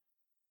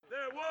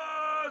There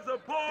was a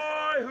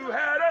boy who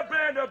had a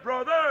band of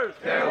brothers.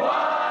 There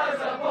was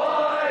a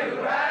boy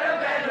who had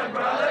a band of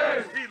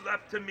brothers. He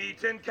left to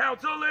meet in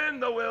council in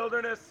the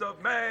wilderness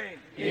of Maine.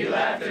 He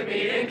left to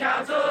meet in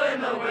council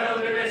in the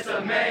wilderness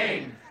of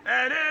Maine.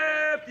 And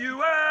if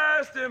you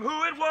asked him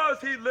who it was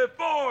he lived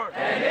for,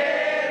 And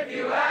if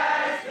you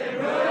asked him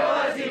who it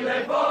was he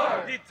lived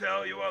for, he'd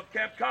tell you of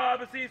Camp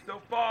Cobbossee so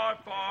far,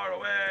 far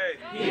away.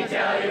 he'd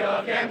tell you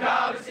of Camp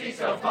Cobbossee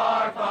so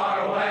far,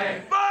 far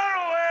away. Far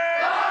away!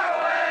 Far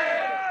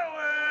away! Far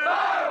away!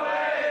 Far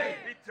away!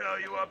 He'd tell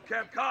you of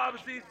Camp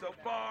Cobbossee so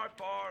far,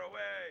 far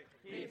away.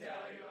 He'd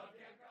tell you of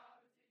Camp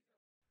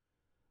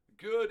Cobbossee.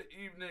 Good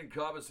evening,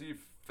 Cobbossee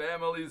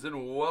families,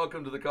 and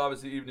welcome to the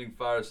Cobbossee Evening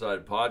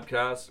Fireside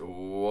Podcast.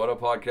 What a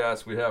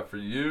podcast we have for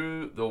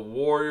you. The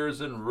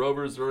Warriors and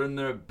Rovers are in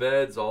their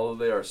beds,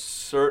 although they are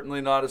certainly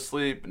not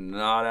asleep,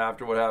 not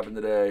after what happened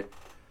today.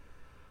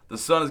 The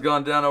sun has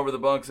gone down over the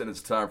bunks, and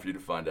it's time for you to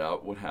find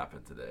out what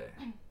happened today.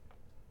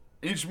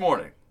 Each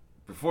morning,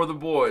 before the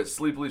boys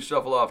sleepily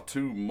shuffle off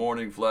 2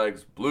 morning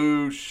flags,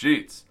 blue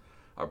sheets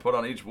are put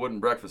on each wooden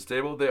breakfast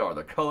table. They are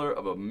the color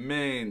of a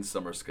Maine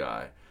summer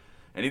sky.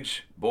 And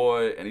each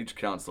boy and each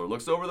counselor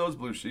looks over those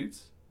blue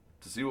sheets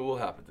to see what will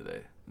happen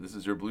today. This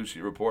is your blue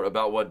sheet report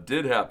about what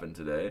did happen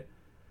today.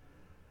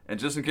 And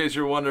just in case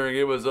you're wondering,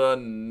 it was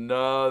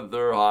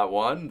another hot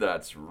one.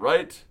 That's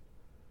right.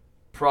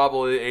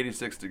 Probably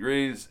 86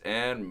 degrees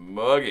and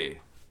muggy.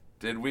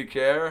 Did we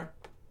care?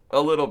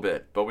 A little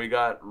bit, but we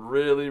got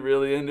really,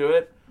 really into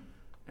it.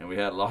 And we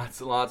had lots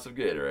and lots of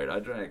Gatorade. I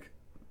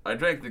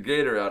drank the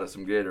Gator out of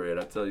some Gatorade,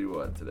 I tell you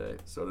what, today.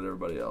 So did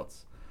everybody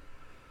else.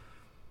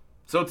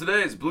 So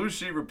today's Blue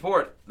Sheet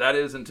Report, that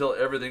is until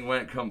everything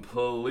went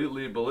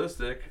completely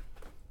ballistic.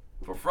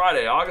 For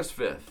Friday, August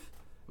 5th,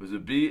 it was a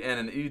B and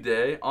an E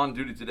day. On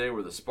duty today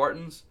were the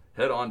Spartans.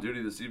 Head on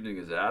duty this evening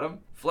is Adam.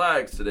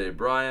 Flags today,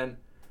 Brian.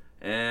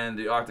 And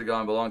the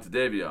Octagon belonged to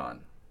Davion.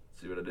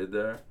 See what I did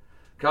there?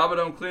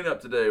 Cobbadome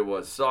cleanup today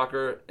was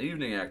soccer.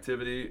 Evening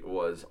activity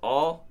was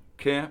all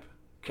camp,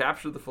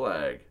 capture the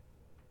flag.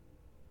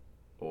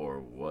 Or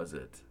was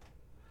it?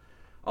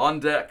 On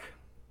deck,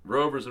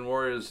 Rovers and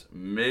Warriors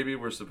maybe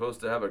were supposed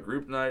to have a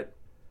group night.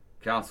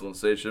 Council and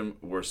Sachem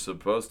were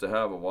supposed to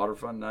have a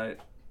waterfront night.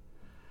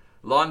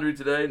 Laundry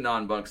today,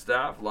 non-bunk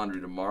staff.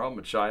 Laundry tomorrow,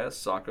 Machias,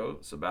 Sacco,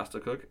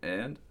 Sebastopol,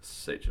 and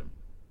Sachem.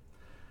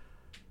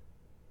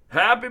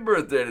 Happy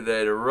birthday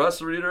today to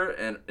Russ Reeder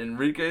and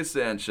Enrique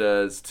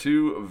Sanchez,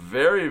 2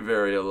 very,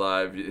 very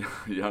alive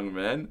young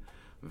men.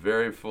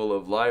 Very full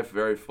of life,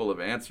 very full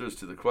of answers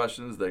to the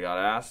questions they got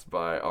asked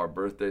by our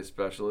birthday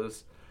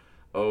specialist,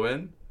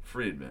 Owen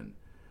Friedman.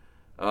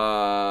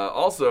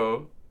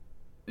 Also,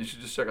 you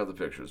should just check out the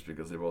pictures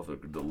because they both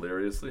look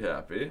deliriously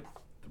happy.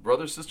 The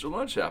brother-sister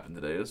lunch happened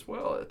today as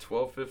well at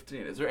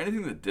 12:15. Is there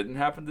anything that didn't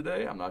happen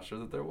today? I'm not sure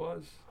that there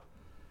was.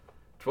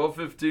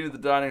 12:15 at the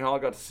dining hall.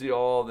 Got to see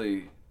all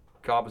the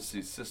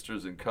Cobbossee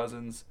sisters and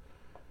cousins.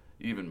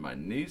 Even my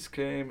niece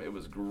came. It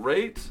was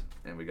great.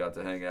 And we got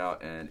to hang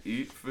out and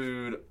eat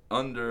food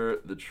under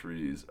the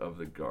trees of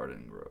the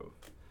garden grove.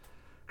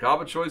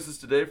 Cobba choices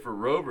today for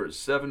Rovers.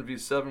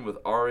 7v7 with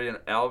Ari and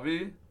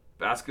Alvi.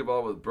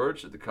 Basketball with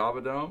Birch at the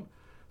Cobbadome.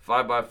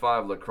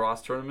 5x5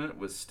 lacrosse tournament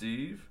with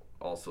Steve.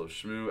 Also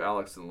Shmoo,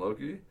 Alex, and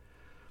Loki.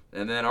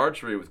 And then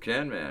archery with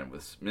Canman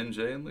with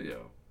Minjay and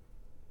Leo.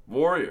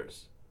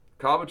 Warriors.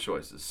 Cobba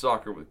choices.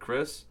 Soccer with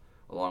Chris,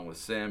 along with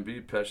Sam B,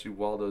 Pesci,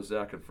 Waldo,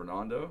 Zach, and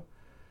Fernando.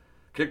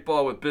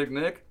 Kickball with Big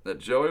Nick, that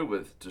Joey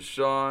with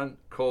Deshaun,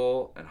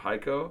 Cole, and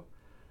Heiko.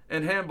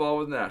 And handball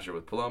with Nasher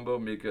with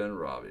Palumbo, Mika, and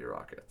Robbie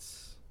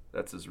Rockets.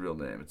 That's his real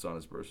name. It's on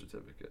his birth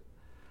certificate.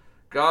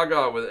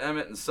 Gaga with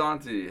Emmett and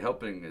Santi,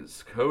 helping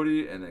is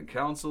Cody, and then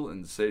Council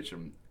and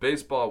Sachem.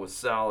 Baseball with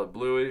Sal at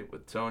Bluey,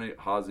 with Tony,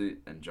 Hazy,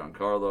 and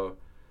Giancarlo.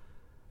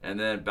 And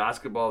then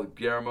basketball with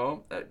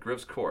Guillermo at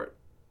Griff's Court.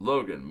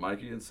 Logan,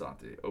 Mikey, and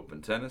Santi.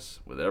 Open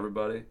tennis with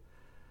everybody.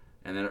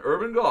 And then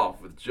urban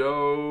golf with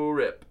Joe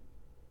Rip,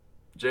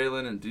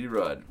 Jalen, and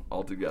D-Rudd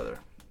all together.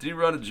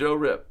 D-Rudd and Joe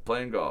Rip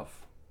playing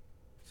golf.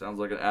 Sounds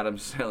like an Adam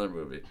Sandler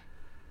movie.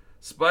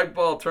 Spike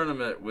ball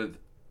tournament with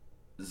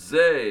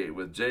Zay,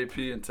 with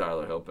JP and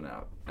Tyler helping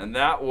out. And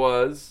that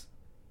was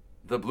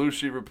the Blue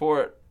Sheet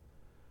Report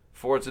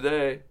for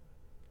today.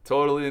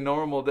 Totally a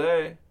normal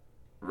day,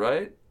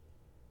 right?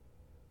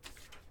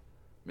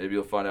 Maybe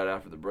you'll find out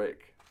after the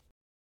break.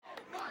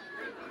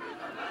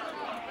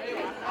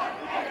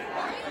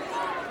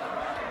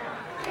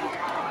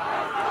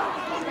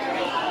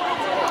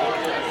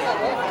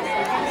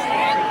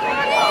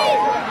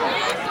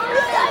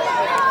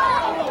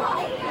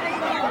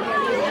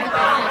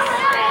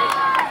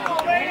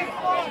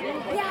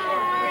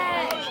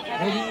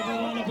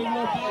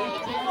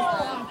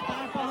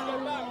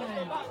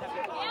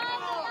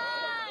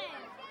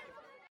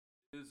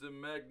 It's a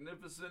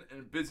magnificent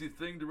and busy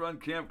thing to run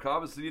Camp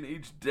Cobbossee, and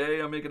each day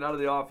I'm making out of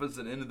the office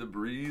and into the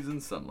breeze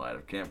and sunlight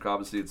of Camp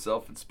Cobbossee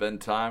itself and spend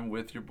time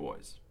with your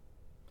boys.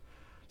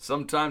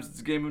 Sometimes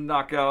it's a game of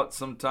knockout,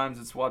 sometimes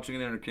it's watching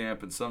an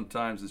intercamp, and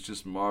sometimes it's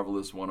just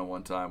marvelous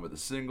one-on-one time with a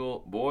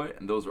single boy,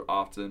 and those are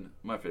often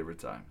my favorite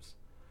times.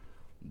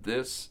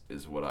 This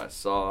is what I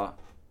saw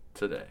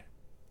today.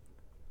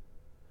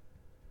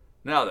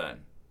 Now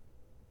then,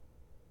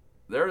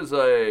 there is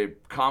a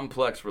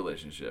complex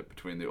relationship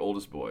between the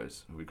oldest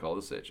boys, who we call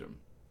the sachem,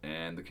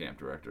 and the camp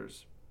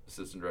directors,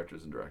 assistant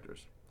directors, and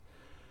directors.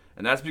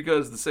 And that's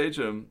because the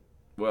sachem,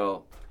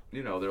 well,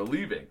 they're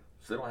leaving.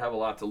 So they don't have a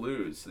lot to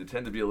lose. They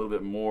tend to be a little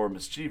bit more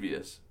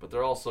mischievous, but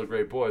they're also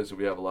great boys who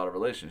we have a lot of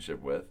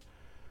relationship with.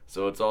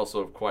 So it's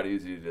also quite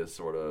easy to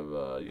sort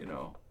of,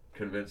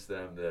 convince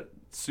them that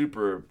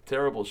super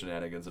terrible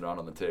shenanigans are not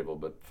on the table,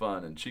 but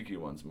fun and cheeky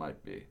ones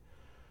might be.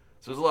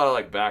 So there's a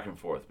lot of back and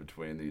forth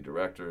between the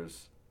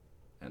directors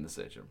and the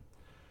sachem.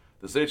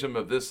 The sachem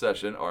of this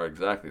session are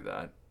exactly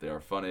that. They are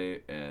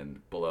funny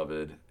and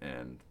beloved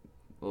and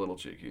a little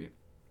cheeky.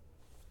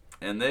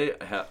 And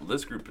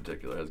this group in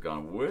particular has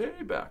gone way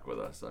back with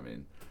us. I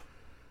mean,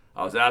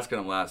 I was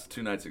asking them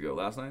two nights ago,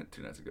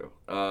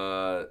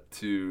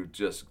 to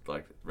just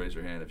raise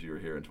your hand if you were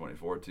here in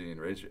 2014.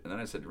 And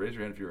then I said, raise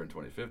your hand if you were in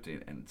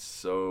 2015. And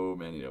so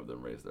many of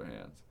them raised their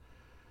hands.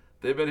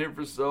 They've been here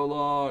for so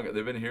long.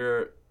 They've been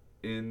here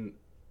in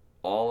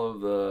all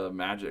of the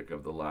magic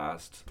of the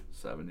last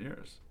 8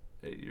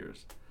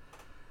 years.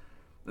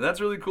 And that's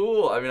really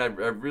cool. I mean, I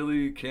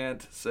really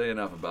can't say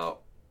enough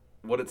about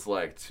what it's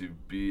like to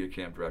be a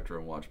camp director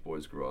and watch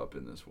boys grow up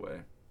in this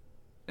way.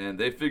 And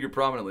they figure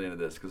prominently into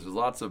this because there's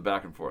lots of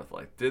back and forth.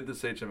 Did the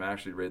sachem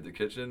actually raid the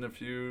kitchen a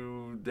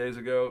few days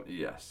ago?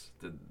 Yes.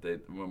 Did they,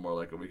 more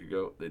like a week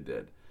ago? They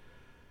did.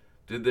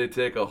 Did they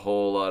take a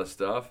whole lot of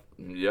stuff?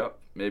 Yep.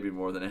 Maybe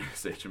more than any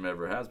sachem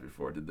ever has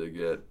before. Did they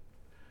get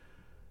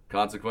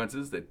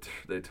consequences?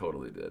 They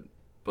totally did.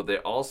 But they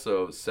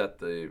also set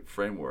the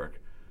framework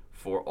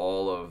for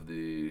all of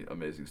the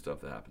amazing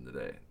stuff that happened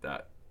today.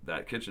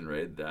 That kitchen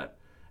raid, that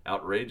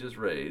outrageous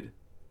raid,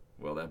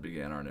 well, that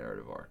began our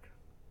narrative arc.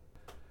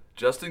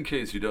 Just in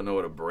case you don't know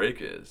what a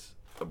break is,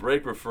 a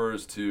break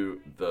refers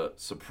to the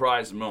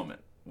surprise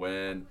moment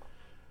when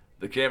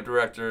the camp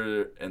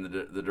director and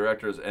the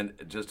directors and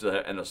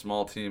a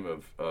small team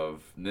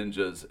of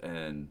ninjas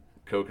and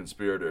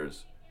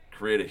co-conspirators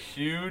create a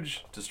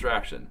huge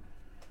distraction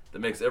that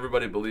makes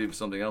everybody believe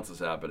something else is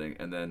happening,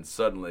 and then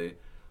suddenly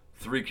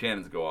 3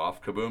 cannons go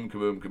off, kaboom,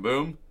 kaboom,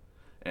 kaboom,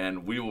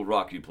 and We Will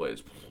Rock You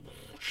plays.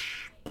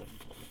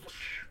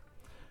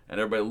 And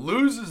everybody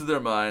loses their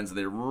minds, and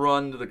they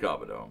run to the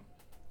Cobbodome.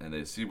 And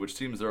they see which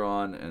teams they're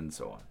on, and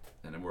so on.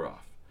 And then we're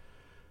off.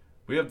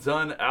 We have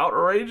done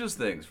outrageous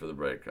things for the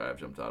break. I have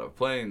jumped out of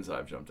planes.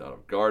 I've jumped out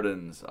of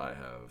gardens. I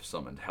have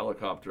summoned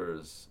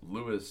helicopters.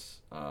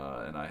 Lewis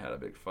and I had a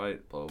big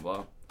fight, blah, blah,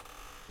 blah.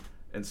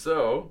 And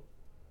so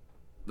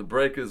the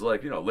break is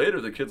later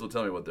the kids will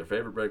tell me what their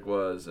favorite break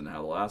was and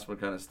how the last one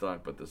kind of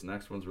stunk, but this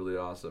next one's really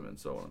awesome, and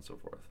so on and so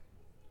forth.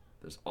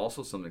 There's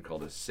also something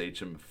called a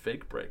sachem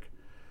fake break,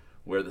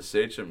 where the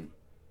sachem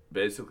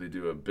basically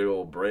do a big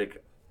old break,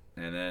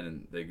 and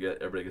then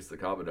everybody gets to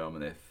the Cobbodome,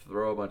 and they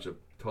throw a bunch of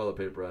toilet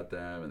paper at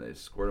them, and they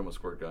squirt them with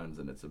squirt guns,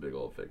 and it's a big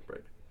old fake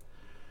break.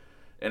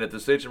 And if the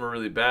sachem are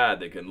really bad,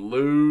 they can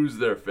lose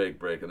their fake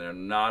break, and they're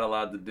not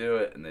allowed to do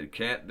it, and they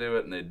can't do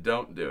it, and they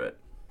don't do it.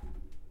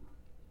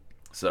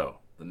 So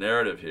the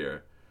narrative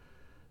here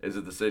is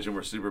that the sachem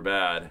were super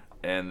bad,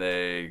 and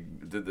they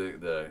did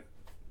the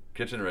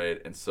kitchen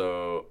raid, and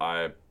so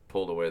I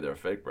pulled away their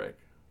fake break,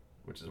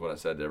 which is what I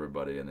said to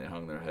everybody, and they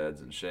hung their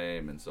heads in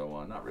shame and so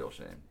on. Not real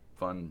shame.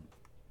 Fun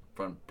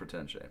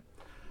pretend shame.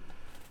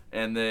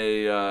 And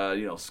they,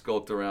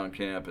 skulked around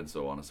camp and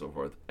so on and so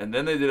forth. And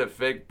then they did a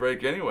fake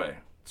break anyway,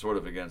 sort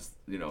of against,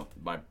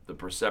 the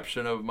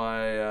perception of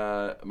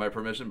my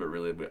permission, but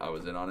really I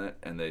was in on it.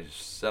 And they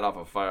set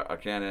off a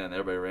cannon, and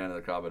everybody ran to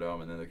the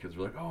Cobbodome, and then the kids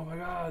were like, oh my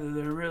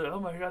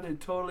God, they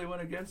totally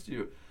went against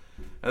you.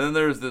 And then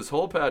there's this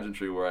whole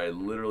pageantry where I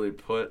literally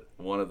put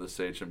one of the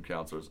sachem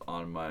counselors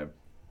on my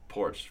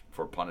porch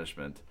for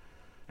punishment,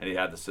 and he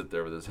had to sit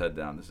there with his head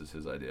down. This is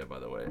his idea, by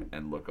the way,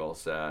 and look all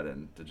sad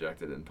and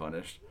dejected and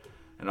punished.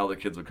 And all the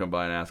kids would come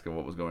by and ask him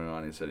what was going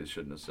on. He said he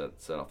shouldn't have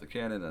set off the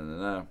cannon.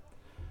 And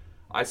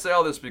I say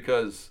all this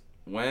because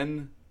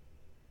when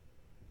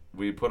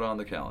we put on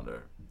the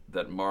calendar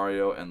that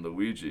Mario and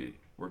Luigi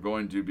were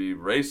going to be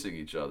racing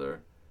each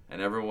other,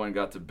 and everyone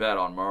got to bet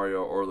on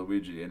Mario or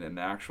Luigi in an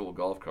actual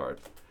golf cart,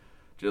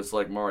 just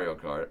like Mario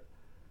Kart,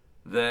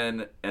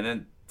 then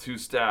 2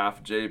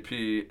 staff,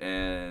 JP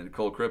and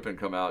Cole Crippen,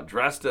 come out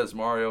dressed as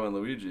Mario and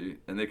Luigi,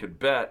 and they could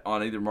bet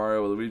on either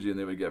Mario or Luigi, and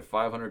they would get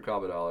 $500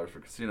 Cobbo for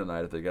casino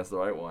night if they guessed the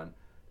right one.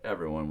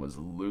 Everyone was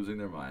losing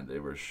their mind. They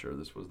were sure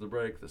this was the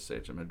break. The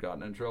sachem had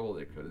gotten in trouble.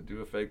 They couldn't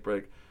do a fake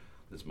break.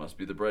 This must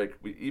be the break.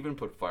 We even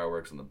put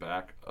fireworks on the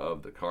back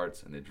of the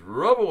carts, and they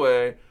drove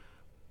away.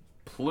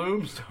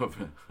 Plumes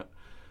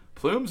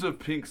of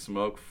pink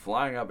smoke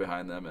flying out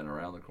behind them, and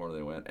around the corner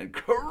they went, and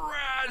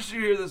crash! You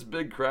hear this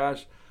big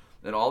crash.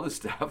 And all the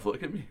staff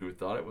look at me who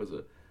thought it was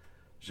a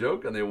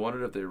joke, and they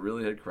wondered if they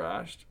really had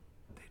crashed.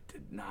 They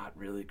did not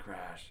really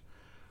crash.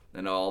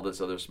 And all this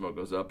other smoke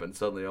goes up, and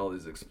suddenly all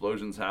these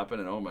explosions happen,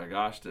 and oh my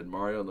gosh, did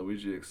Mario and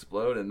Luigi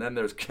explode? And then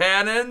there's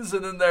cannons,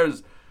 and then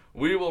there's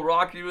 "We Will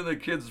Rock You," and the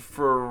kids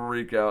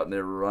freak out, and they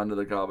run to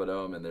the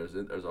Cobbodome, and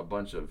there's a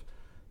bunch of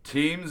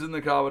teams in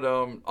the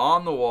Cobbodome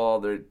on the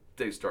wall.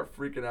 They start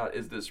freaking out.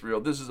 Is this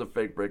real? This is a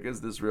fake break. Is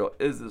this real?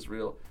 Is this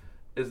real?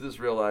 Is this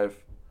real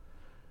life?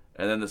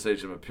 And then the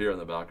station appear on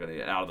the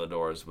balcony and out of the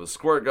doors with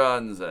squirt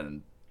guns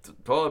and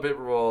toilet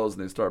paper rolls,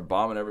 and they start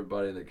bombing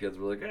everybody, and the kids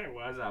were like, "Hey,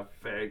 was that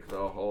fake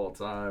the whole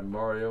time?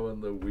 Mario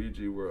and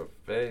Luigi were a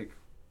fake."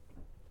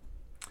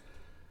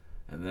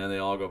 And then they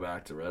all go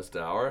back to rest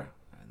hour,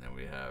 and then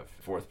we have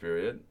fourth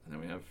period, and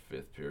then we have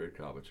fifth period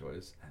Cobbo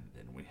Choice, and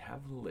then we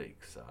have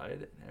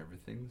Lakeside, and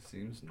everything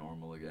seems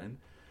normal again.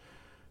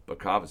 But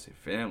Cobbossee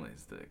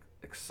families, the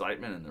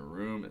excitement in the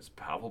room is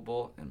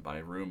palpable, and by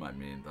room I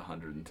mean the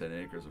 110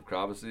 acres of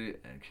Cobbossee,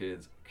 and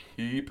kids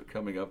keep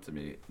coming up to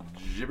me,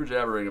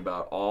 jibber-jabbering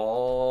about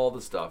all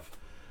the stuff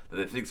that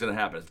they think is going to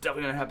happen. It's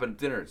definitely going to happen at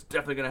dinner. It's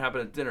definitely going to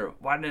happen at dinner.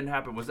 Why didn't it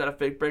happen? Was that a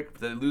fake break?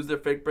 Did they lose their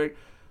fake break?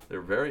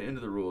 They're very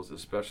into the rules,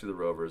 especially the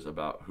Rovers,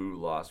 about who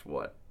lost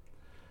what.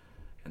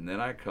 And then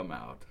I come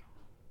out,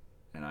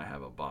 and I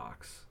have a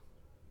box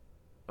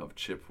of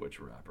Chipwich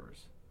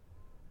wrappers.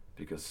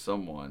 Because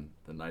someone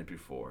the night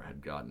before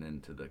had gotten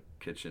into the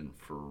kitchen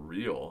for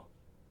real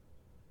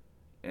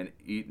and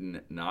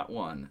eaten not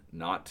one,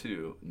 not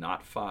two,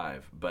 not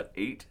 5, but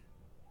 8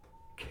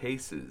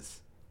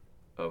 cases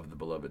of the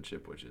beloved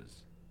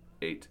Chipwiches.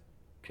 8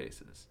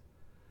 cases.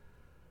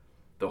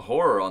 The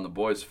horror on the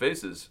boys'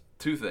 faces,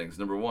 2 things.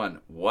 Number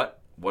 1, what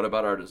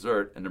about our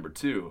dessert? And number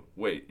 2,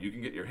 wait, you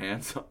can get your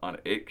hands on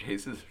 8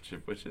 cases of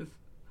Chipwiches?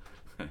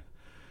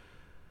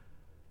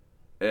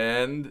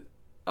 And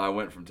I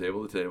went from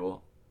table to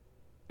table,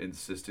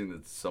 insisting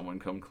that someone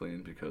come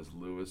clean because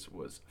Lewis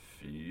was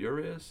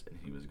furious and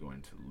he was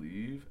going to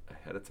leave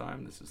ahead of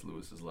time. This is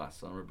Lewis's last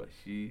summer, but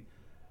he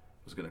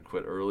was going to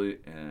quit early,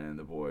 and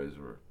the boys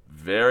were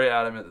very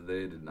adamant that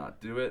they did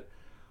not do it.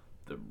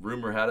 The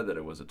rumor had it that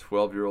it was a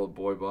 12-year-old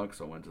boy bunk,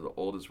 so I went to the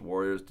oldest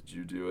Warriors. Did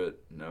you do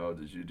it? No.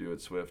 Did you do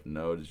it, Swift?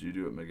 No. Did you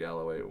do it,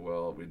 McGalloway?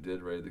 Well, we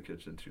did raid the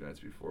kitchen 2 nights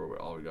before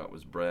where all we got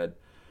was bread.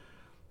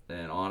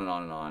 And on and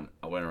on and on.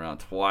 I went around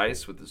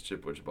twice with this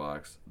Chipwich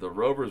box. The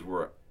Rovers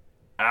were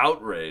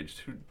outraged.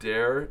 Who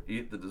dare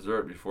eat the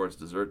dessert before it's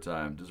dessert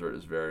time? Dessert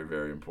is very,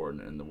 very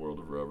important in the world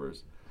of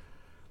Rovers.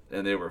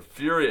 And they were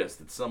furious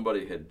that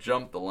somebody had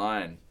jumped the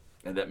line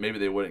and that maybe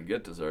they wouldn't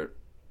get dessert.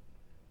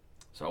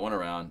 So I went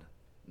around.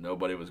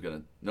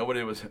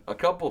 A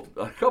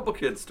couple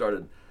kids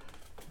started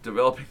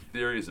developing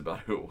theories about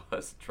who it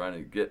was, trying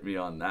to get me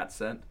on that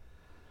scent.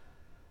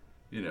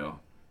 You know,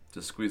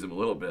 just squeeze them a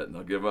little bit and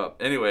they'll give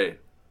up. Anyway,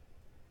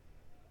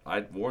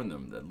 I'd warned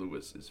them that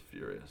Lewis is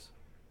furious.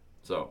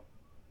 So,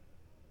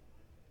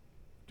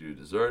 do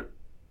dessert,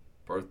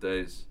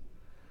 birthdays.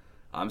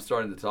 I'm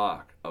starting to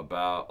talk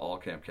about All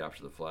Camp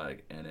Capture the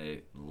Flag, and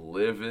a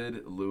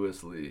livid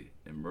Lewis Lee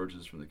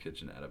emerges from the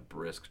kitchen at a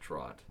brisk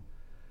trot,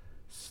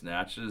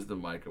 snatches the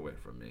mic away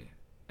from me,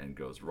 and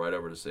goes right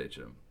over to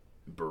Sachem,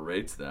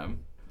 berates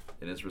them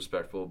in his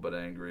respectful but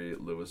angry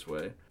Lewis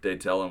way. They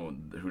tell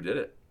him who did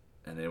it.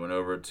 And they went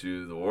over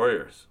to the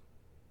Warriors.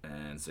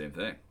 And same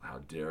thing. How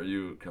dare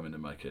you come into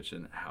my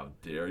kitchen? How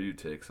dare you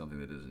take something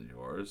that isn't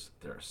yours?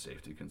 There are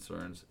safety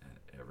concerns. And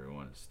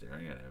everyone is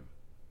staring at him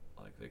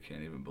like they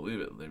can't even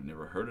believe it. They've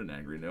never heard an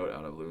angry note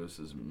out of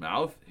Lewis's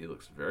mouth. He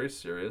looks very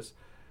serious.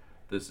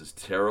 This is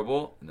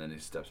terrible. And then he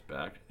steps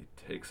back. He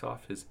takes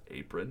off his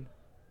apron.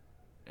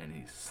 And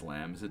he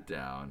slams it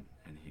down.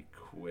 And he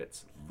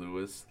quits.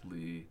 Lewis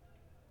Lee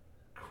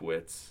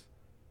quits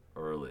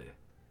early.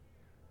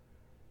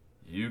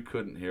 You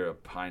couldn't hear a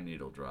pine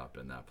needle drop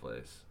in that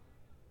place.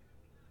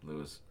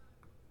 Lewis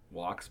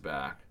walks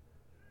back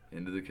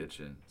into the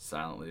kitchen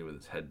silently with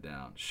his head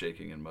down,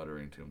 shaking and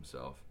muttering to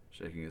himself,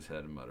 shaking his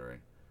head and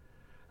muttering.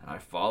 And I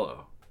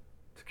follow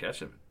to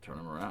catch him, turn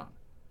him around.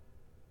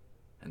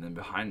 And then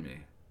behind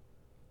me,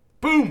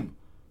 boom,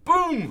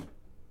 boom,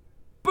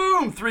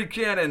 boom, 3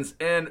 cannons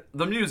and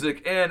the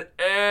music, and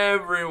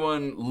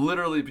everyone,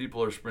 literally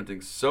people are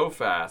sprinting so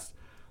fast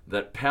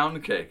that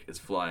pound cake is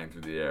flying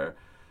through the air.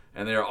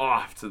 And they are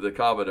off to the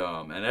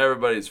Cobbodome, and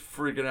everybody's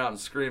freaking out and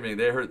screaming.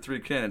 They heard 3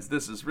 cannons.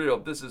 This is real.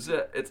 This is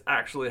it. It's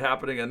actually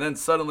happening. And then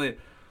suddenly,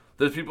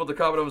 there's people at the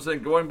Cobbodome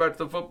saying, going back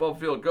to the football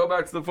field. Go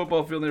back to the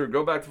football field. And they would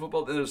go back to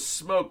football. And there's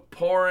smoke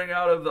pouring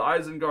out of the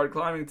Isengard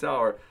climbing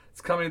tower.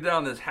 It's coming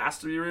down. This has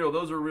to be real.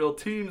 Those are real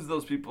teams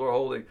those people are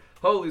holding.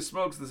 Holy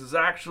smokes, this is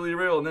actually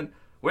real. And then,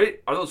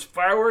 wait, are those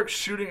fireworks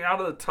shooting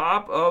out of the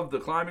top of the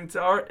climbing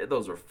tower?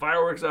 Those are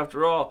fireworks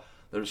after all.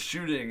 They're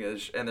shooting,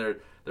 and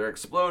they're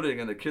exploding,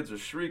 and the kids are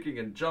shrieking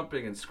and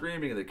jumping and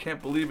screaming, and they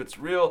can't believe it's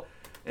real,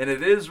 and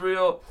it is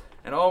real.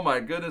 And oh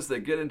my goodness, they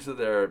get into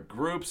their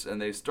groups,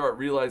 and they start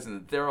realizing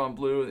that they're on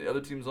blue, and the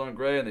other team's on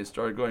gray, and they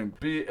start going,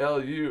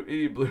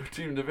 BLUE, blue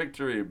team to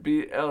victory,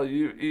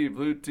 BLUE,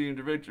 blue team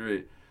to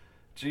victory,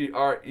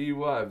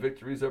 GREY,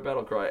 victory's our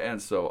battle cry,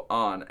 and so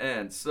on,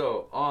 and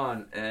so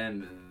on.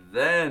 And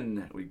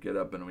then we get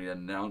up and we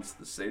announce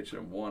the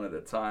sachem one at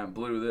a time.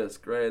 Blue this,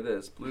 gray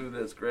this, blue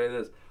this, gray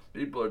this.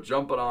 People are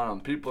jumping on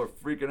them. People are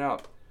freaking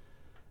out.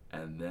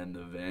 And then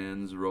the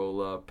vans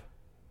roll up.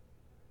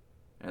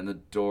 And the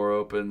door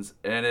opens.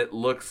 And it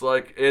looks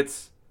like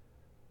it's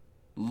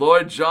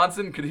Lloyd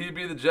Johnson. Could he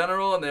be the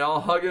general? And they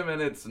all hug him.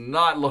 And it's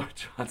not Lloyd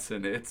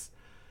Johnson. It's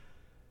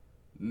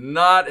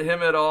not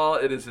him at all.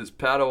 It is his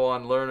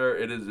Padawan learner.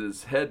 It is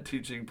his head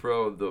teaching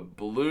pro. The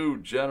blue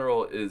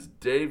general is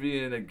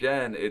Davian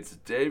again. It's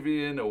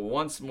Davian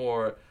once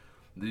more,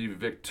 the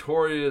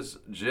victorious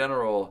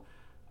general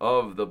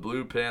of the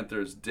Blue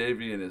Panthers.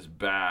 Davian is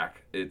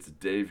back. It's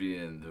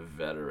Davian the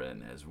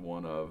veteran as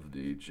one of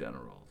the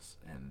generals.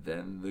 And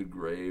then the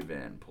gray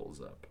van pulls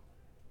up.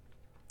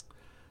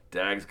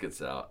 Dags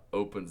gets out,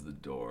 opens the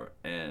door,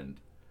 and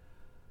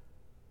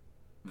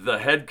the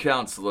head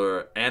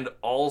counselor and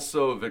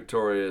also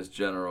victorious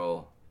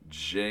general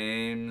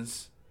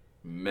James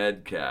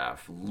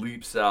Metcalf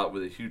leaps out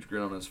with a huge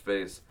grin on his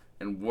face.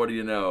 And what do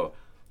you know?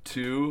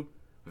 Two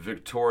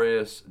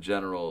victorious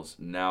generals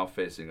now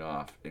facing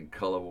off in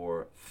Color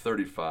War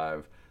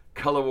 35.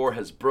 Color War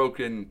has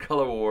broken.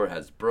 Color War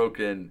has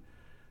broken.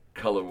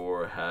 Color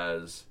War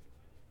has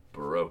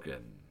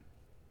broken.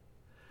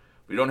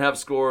 We don't have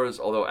scores,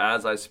 although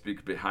as I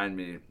speak behind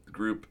me,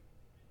 Group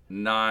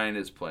 9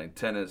 is playing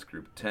tennis,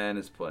 Group 10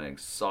 is playing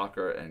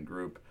soccer, and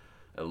Group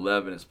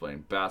 11 is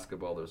playing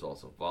basketball. There's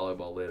also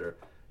volleyball later.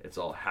 It's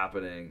all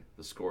happening.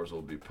 The scores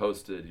will be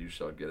posted. You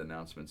shall get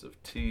announcements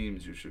of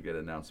teams. You should get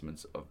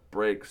announcements of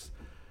breaks,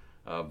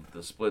 of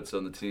the splits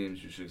on the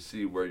teams. You should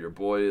see where your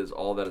boy is.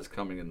 All that is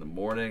coming in the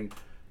morning.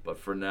 But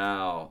for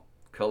now,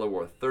 Color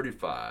War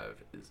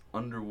 35 is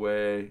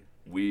underway.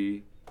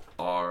 We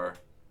are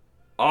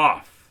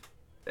off.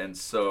 And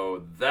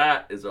so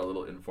that is our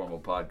little informal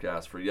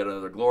podcast for yet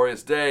another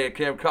glorious day at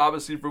Camp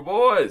Cobbossee for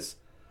boys.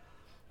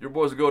 Your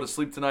boys will go to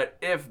sleep tonight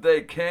if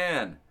they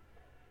can,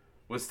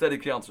 with steady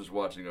counselors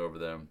watching over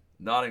them,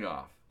 nodding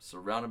off,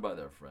 surrounded by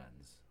their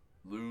friends,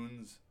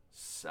 loons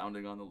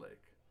sounding on the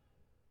lake.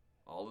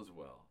 All is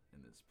well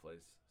in this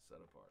place set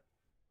apart.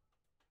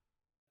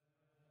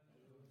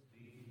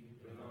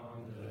 Deep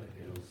on the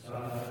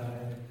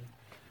hillside,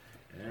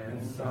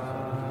 and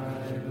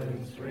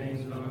silence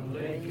reigns on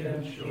lake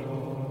and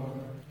shore.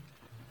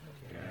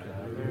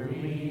 Gather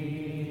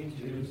we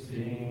to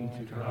sing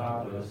to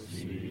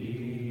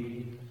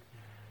Cobbossee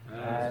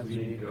as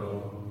we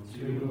go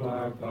to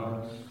our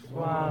bunks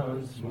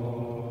once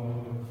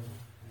more.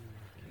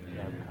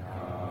 Dear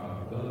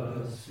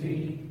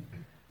Cobbossee,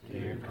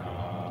 dear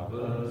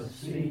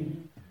Cobbossee,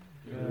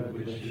 good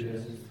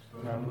wishes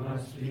from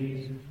us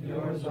be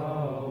yours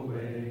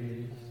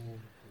always,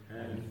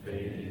 and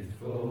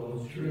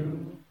faithful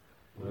true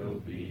will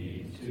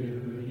be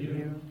to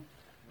you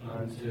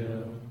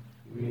until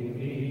we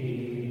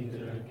meet